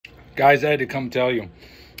Guys, I had to come tell you.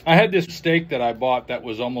 I had this steak that I bought that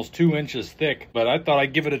was almost 2 inches thick, but I thought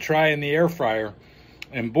I'd give it a try in the air fryer.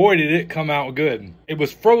 And boy, did it come out good. It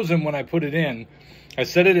was frozen when I put it in. I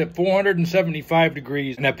set it at 475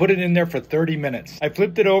 degrees and I put it in there for 30 minutes. I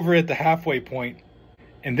flipped it over at the halfway point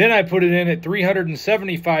and then I put it in at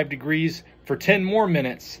 375 degrees for 10 more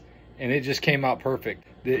minutes and it just came out perfect.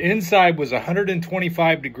 The inside was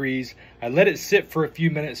 125 degrees. I let it sit for a few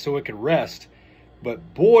minutes so it could rest.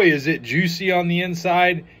 But boy, is it juicy on the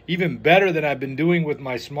inside, even better than I've been doing with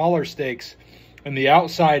my smaller steaks. And the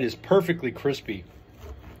outside is perfectly crispy.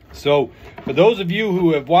 So for those of you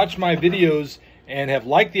who have watched my videos and have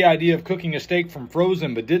liked the idea of cooking a steak from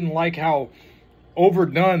frozen but didn't like how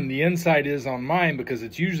overdone the inside is on mine because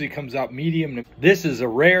it usually comes out medium, this is a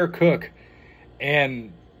rare cook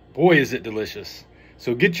and boy is it delicious.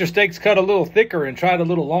 So get your steaks cut a little thicker and try it a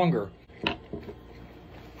little longer.